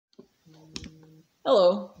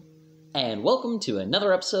Hello, and welcome to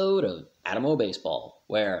another episode of Adamo Baseball,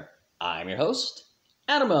 where I'm your host,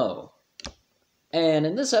 Adamo. And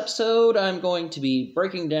in this episode, I'm going to be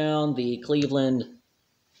breaking down the Cleveland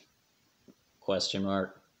question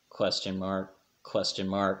mark, question mark, question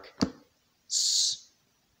mark,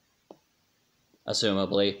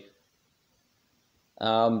 assumably.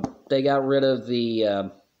 They got rid of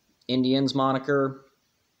the Indians moniker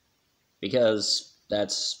because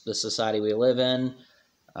that's the society we live in.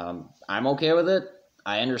 I'm okay with it.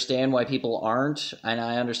 I understand why people aren't, and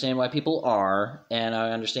I understand why people are, and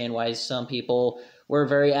I understand why some people were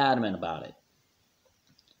very adamant about it.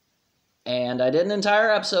 And I did an entire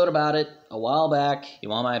episode about it a while back. You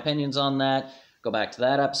want my opinions on that? Go back to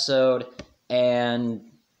that episode. And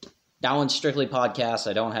that one's strictly podcast.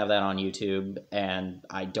 I don't have that on YouTube, and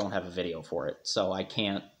I don't have a video for it, so I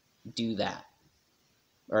can't do that.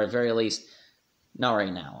 Or at the very least, not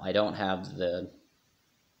right now. I don't have the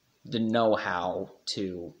know-how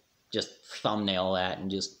to just thumbnail that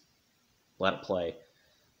and just let it play.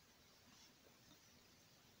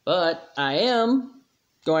 But I am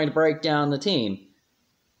going to break down the team.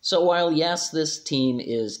 So while, yes, this team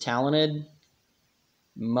is talented,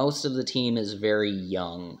 most of the team is very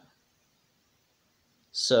young.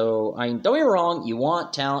 So, don't get me wrong, you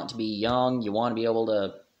want talent to be young. You want to be able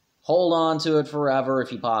to hold on to it forever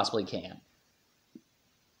if you possibly can.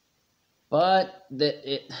 But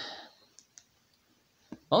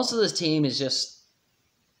most of this team is just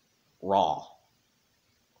raw.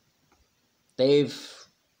 They've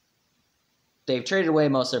traded away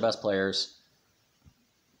most of their best players,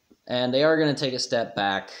 and they are going to take a step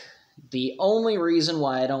back. The only reason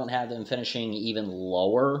why I don't have them finishing even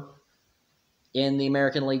lower in the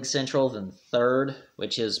American League Central than third,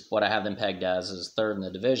 which is what I have them pegged as, is third in the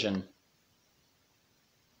division.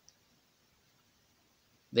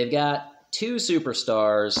 They've got two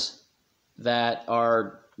superstars that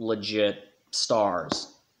are legit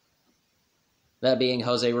stars. That being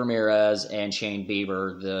Jose Ramirez and Shane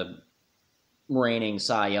Bieber, the reigning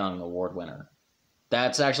Cy Young Award winner.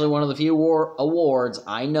 That's actually one of the few awards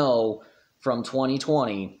I know from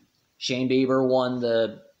 2020. Shane Bieber won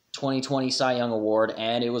the 2020 Cy Young Award,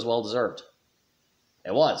 and it was well-deserved.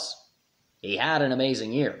 It was. He had an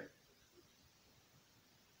amazing year.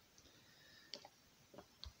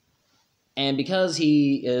 And because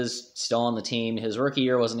he is still on the team, his rookie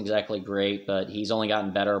year wasn't exactly great, but he's only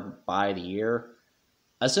gotten better by the year.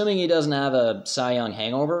 Assuming he doesn't have a Cy Young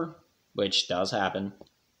hangover, which does happen,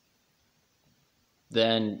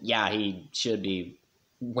 then yeah, he should be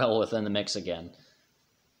well within the mix again.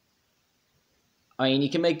 I mean, you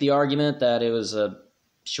can make the argument that it was a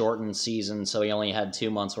shortened season, so he only had 2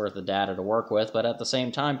 months worth of data to work with, but at the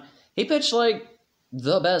same time, he pitched like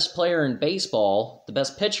the best player in baseball, the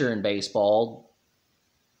best pitcher in baseball,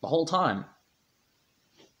 the whole time,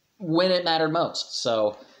 when it mattered most.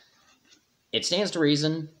 So it stands to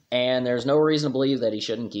reason, and there's no reason to believe that he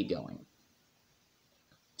shouldn't keep going.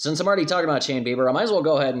 Since I'm already talking about Shane Bieber, I might as well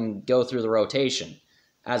go ahead and go through the rotation,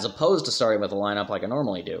 as opposed to starting with a lineup like I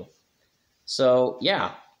normally do. So,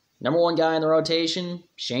 yeah, number one guy in the rotation,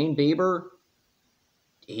 Shane Bieber.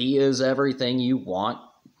 He is everything you want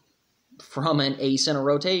from an ace in a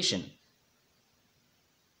rotation.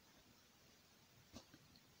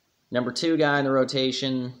 Number two guy in the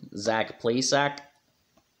rotation, Zach Plesac.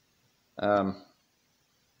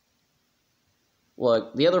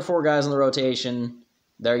 Look, the other four guys in the rotation,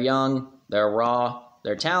 they're young, they're raw,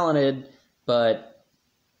 they're talented, but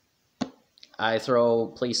I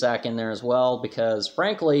throw Plesac in there as well because,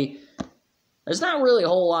 frankly, there's not really a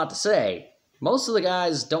whole lot to say. Most of the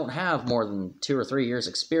guys don't have more than 2 or 3 years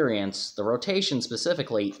experience. The rotation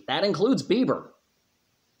specifically, that includes Bieber.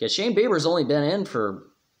 Because Shane Bieber's only been in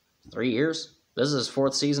for 3 years. This is his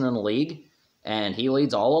 4th season in the league, and he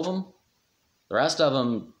leads all of them. The rest of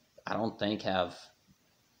them, I don't think, have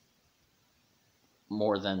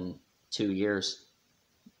more than 2 years.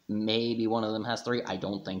 Maybe one of them has 3. I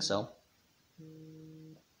don't think so.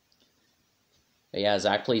 But yeah,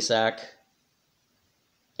 Zach Plesac.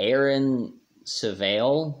 Aaron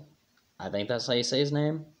Savale, I think that's how you say his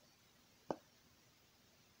name.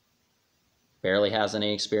 Barely has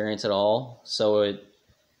any experience at all.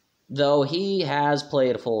 Though he has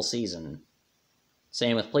played a full season.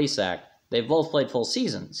 Same with Plesac. They've both played full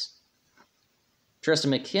seasons.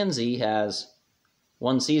 Tristan McKenzie has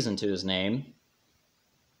 1 season to his name.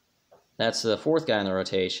 That's the 4th guy in the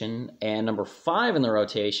rotation. And number 5 in the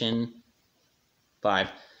rotation,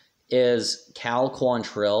 5, is Cal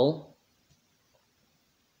Quantrill.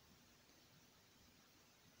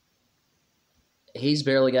 He's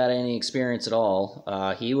barely got any experience at all.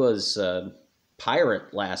 He was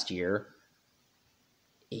Pirate last year.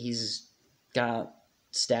 He's got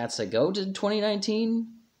stats that go to 2019,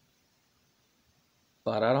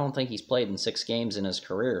 but I don't think he's played in 6 games in his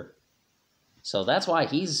career. So that's why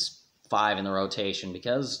he's 5 in the rotation,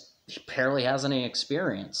 because he barely has any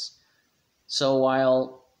experience. So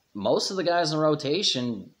while most of the guys in the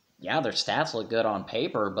rotation, yeah, their stats look good on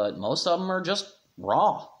paper, but most of them are just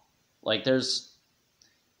raw. Like, there's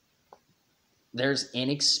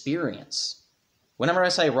inexperience. Whenever I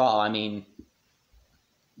say raw, I mean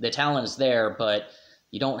the talent is there, but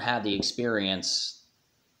you don't have the experience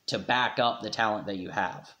to back up the talent that you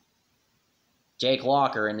have. Jake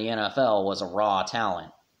Locker in the NFL was a raw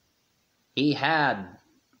talent. He had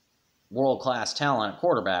world-class talent at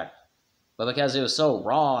quarterback, but because it was so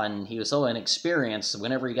raw and he was so inexperienced,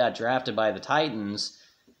 whenever he got drafted by the Titans,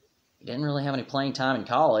 he didn't really have any playing time in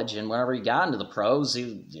college, and whenever he got into the pros,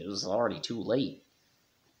 it was already too late.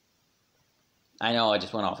 I know I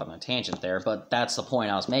just went off on a tangent there, but that's the point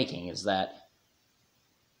I was making, is that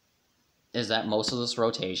most of this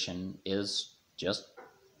rotation is just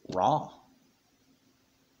raw.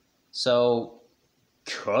 So,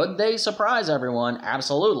 could they surprise everyone?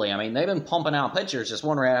 Absolutely. I mean, they've been pumping out pitchers just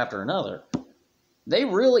one right after another. They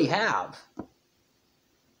really have.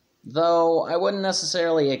 Though I wouldn't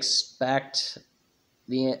necessarily expect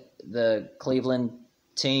the Cleveland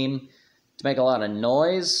team to make a lot of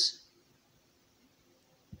noise,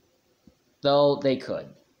 though they could.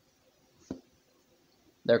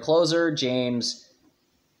 Their closer, James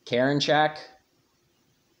Karinchak,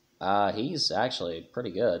 he's actually pretty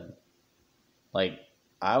good. Like,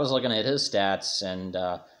 I was looking at his stats, and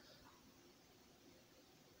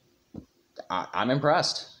I'm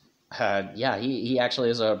impressed. Yeah, he actually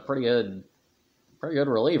is a pretty good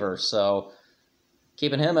reliever. So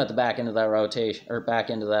keeping him at the back end of that rotation, or back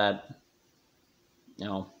into that,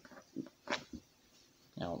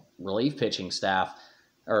 relief pitching staff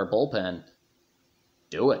or bullpen,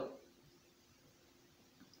 do it.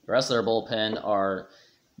 The rest of their bullpen are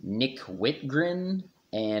Nick Whitgren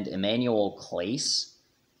and Emmanuel Clace.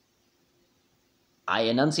 I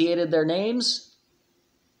enunciated their names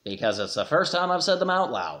because it's the first time I've said them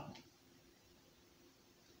out loud.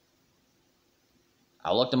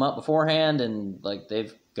 I looked them up beforehand, and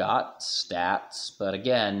they've got stats, but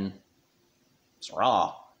again, it's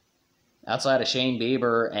raw. Outside of Shane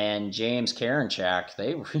Bieber and James Karinchak,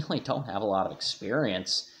 they really don't have a lot of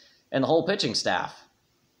experience in the whole pitching staff.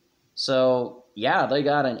 So, yeah, they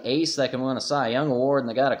got an ace that can win a Cy Young Award, and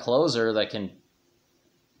they got a closer that can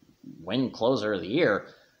win Closer of the Year.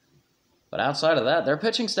 But outside of that, their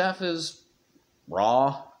pitching staff is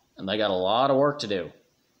raw, and they got a lot of work to do.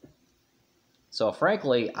 So,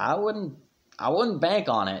 frankly, I wouldn't bank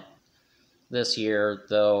on it this year,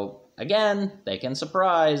 though, again, they can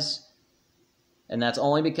surprise. And that's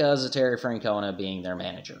only because of Terry Francona being their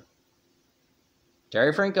manager.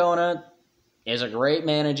 Terry Francona is a great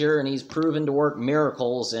manager, and he's proven to work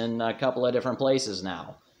miracles in a couple of different places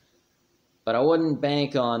now. But I wouldn't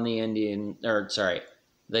bank on the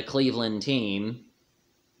Cleveland team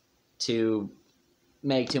to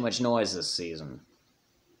make too much noise this season.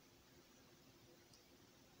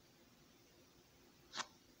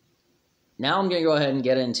 Now I'm going to go ahead and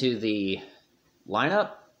get into the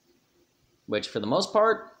lineup, which for the most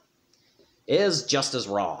part is just as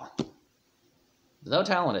raw, though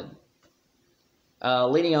talented.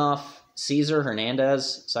 Leading off, Cesar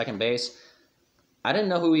Hernandez, second base. I didn't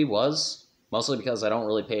know who he was, mostly because I don't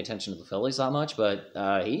really pay attention to the Phillies that much, but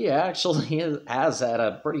he actually has had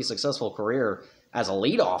a pretty successful career as a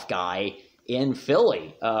leadoff guy in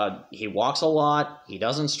Philly. He walks a lot. He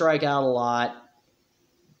doesn't strike out a lot.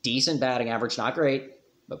 Decent batting average, not great,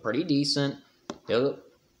 but pretty decent.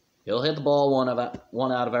 He'll hit the ball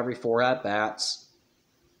one out of every 4 at-bats.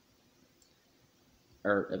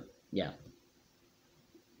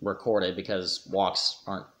 Recorded, because walks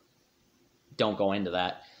don't go into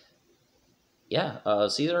that.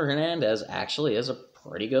 Cesar Hernandez actually is a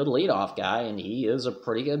pretty good leadoff guy, and he is a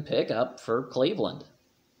pretty good pickup for Cleveland.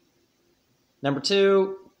 Number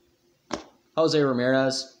 2, Jose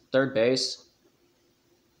Ramirez, third base.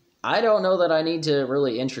 I don't know that I need to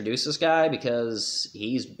really introduce this guy because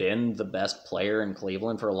he's been the best player in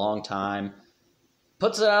Cleveland for a long time.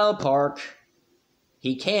 Puts it out of the park.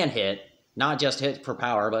 He can hit, not just hit for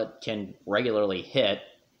power, but can regularly hit.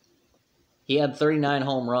 He had 39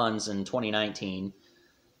 home runs in 2019.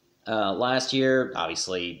 Last year,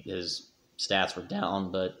 obviously, his stats were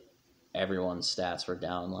down, but everyone's stats were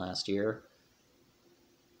down last year.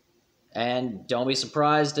 And don't be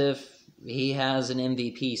surprised if he has an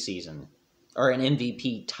MVP season, or an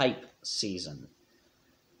MVP type season.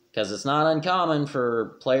 Because it's not uncommon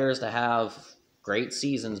for players to have great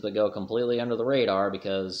seasons but go completely under the radar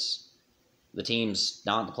because the team's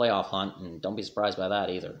not in the playoff hunt, and don't be surprised by that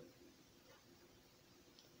either.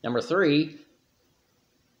 Number 3,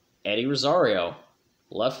 Eddie Rosario,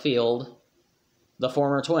 left field, the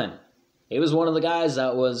former Twin. He was one of the guys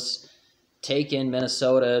that was taking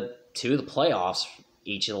Minnesota to the playoffs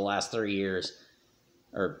each of the last 3 years.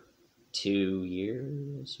 Or 2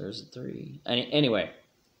 years? Or is it 3? Anyway,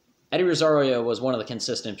 Eddie Rosario was one of the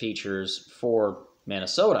consistent features for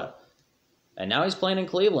Minnesota. And now he's playing in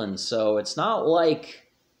Cleveland, so it's not like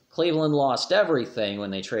Cleveland lost everything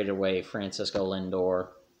when they traded away Francisco Lindor.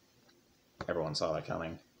 Everyone saw that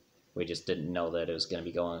coming. We just didn't know that he was going to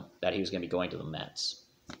be going to the Mets.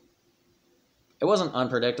 It wasn't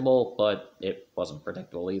unpredictable, but it wasn't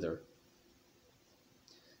predictable either.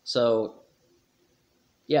 So,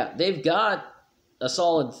 yeah, they've got a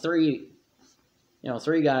solid three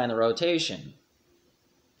guy in the rotation.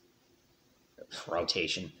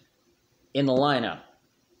 In the lineup.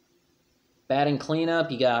 Batting cleanup,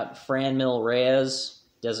 you got Franmil Reyes,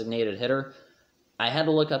 designated hitter. I had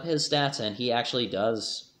to look up his stats, and he actually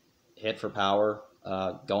does hit for power.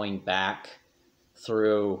 Going back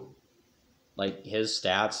through his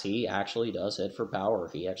stats, he actually does hit for power.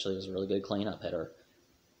 He actually is a really good cleanup hitter.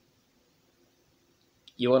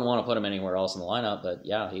 You wouldn't want to put him anywhere else in the lineup, but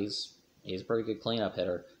yeah, he's a pretty good cleanup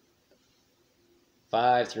hitter.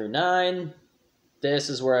 5 through 9, this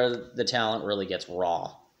is where the talent really gets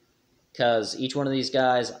raw. Because each one of these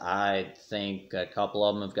guys, I think a couple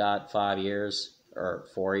of them have got 5 years or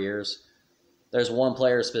 4 years. There's one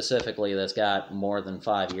player specifically that's got more than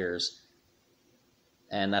 5 years,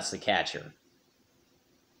 and that's the catcher.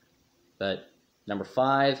 But number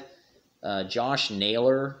 5, Josh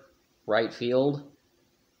Naylor, right field.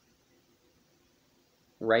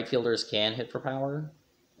 Right fielders can hit for power.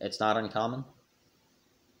 It's not uncommon.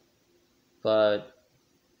 But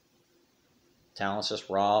talent's just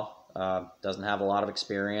raw. Doesn't have a lot of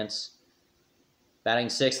experience. Batting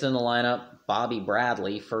 6th in the lineup, Bobby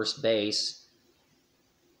Bradley, first base.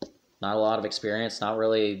 Not a lot of experience. Not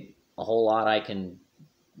really a whole lot I can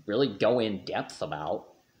really go in depth about,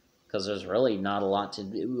 because there's really not a lot to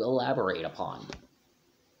elaborate upon.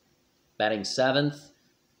 Batting 7th,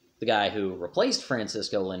 the guy who replaced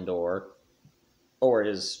Francisco Lindor, or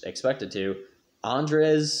is expected to,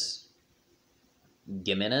 Andres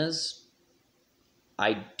Gimenez.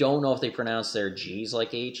 I don't know if they pronounce their G's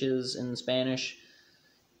like H's in Spanish,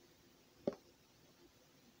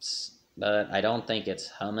 but I don't think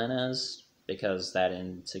it's Jimenez, because that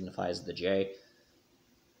signifies the J.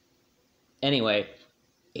 Anyway,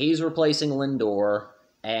 he's replacing Lindor,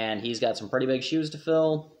 and he's got some pretty big shoes to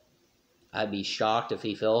fill. I'd be shocked if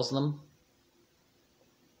he fills them.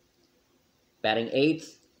 Batting 8th,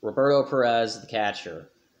 Roberto Perez, the catcher.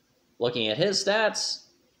 Looking at his stats,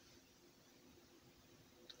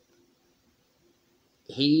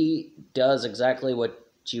 he does exactly what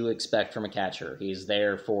you expect from a catcher. He's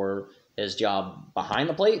there for his job behind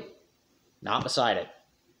the plate, not beside it.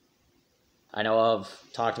 I know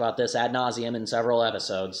I've talked about this ad nauseum in several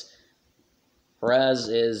episodes. Perez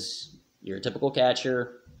is your typical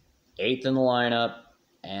catcher, 8th in the lineup,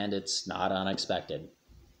 and it's not unexpected.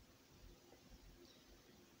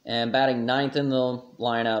 And batting 9th in the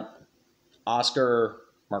lineup, Oscar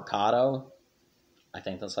Mercado. I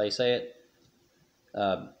think that's how you say it.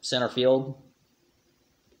 Center field.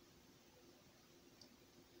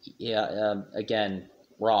 Yeah, again,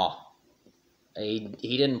 raw. He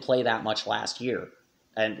didn't play that much last year.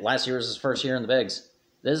 And last year was his first year in the bigs.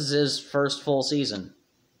 This is his first full season.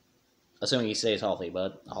 Assuming he stays healthy,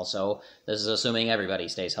 but also this is assuming everybody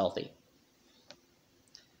stays healthy.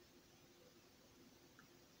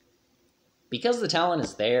 Because the talent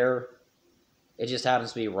is there, it just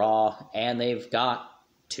happens to be raw, and they've got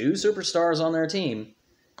 2 superstars on their team.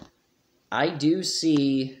 I do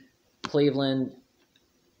see Cleveland.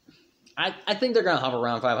 I think they're going to hover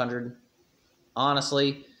around 500.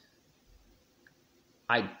 Honestly,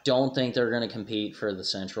 I don't think they're going to compete for the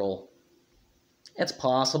Central. It's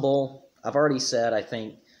possible. I've already said I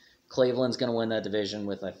think Cleveland's going to win that division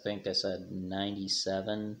with, I think I said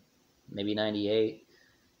 97, maybe 98.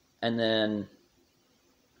 And then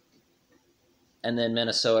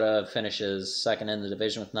Minnesota finishes second in the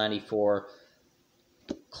division with 94.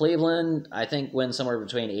 Cleveland, I think, wins somewhere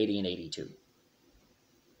between 80 and 82.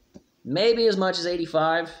 Maybe as much as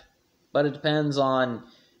 85, but it depends on...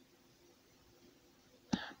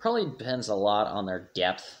 Probably depends a lot on their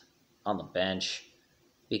depth on the bench,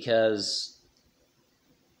 because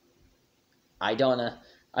I don't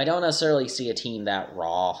necessarily see a team that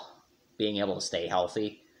raw being able to stay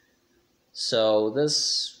healthy. So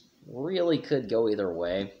this really could go either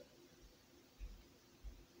way.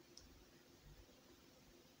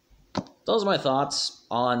 Those are my thoughts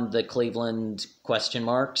on the Cleveland question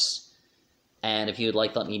marks. And if you'd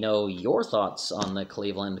like to let me know your thoughts on the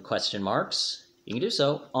Cleveland question marks, you can do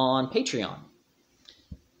so on Patreon.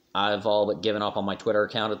 I've all but given up on my Twitter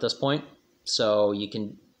account at this point, so you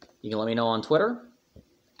can let me know on Twitter,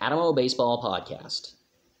 Adamo Baseball Podcast.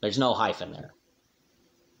 There's no hyphen there.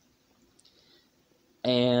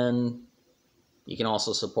 And you can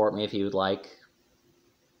also support me if you would like.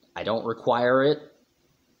 I don't require it,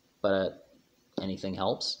 but anything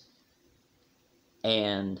helps.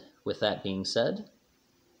 And with that being said,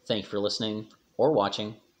 thank you for listening or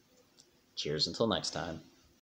watching. Cheers until next time.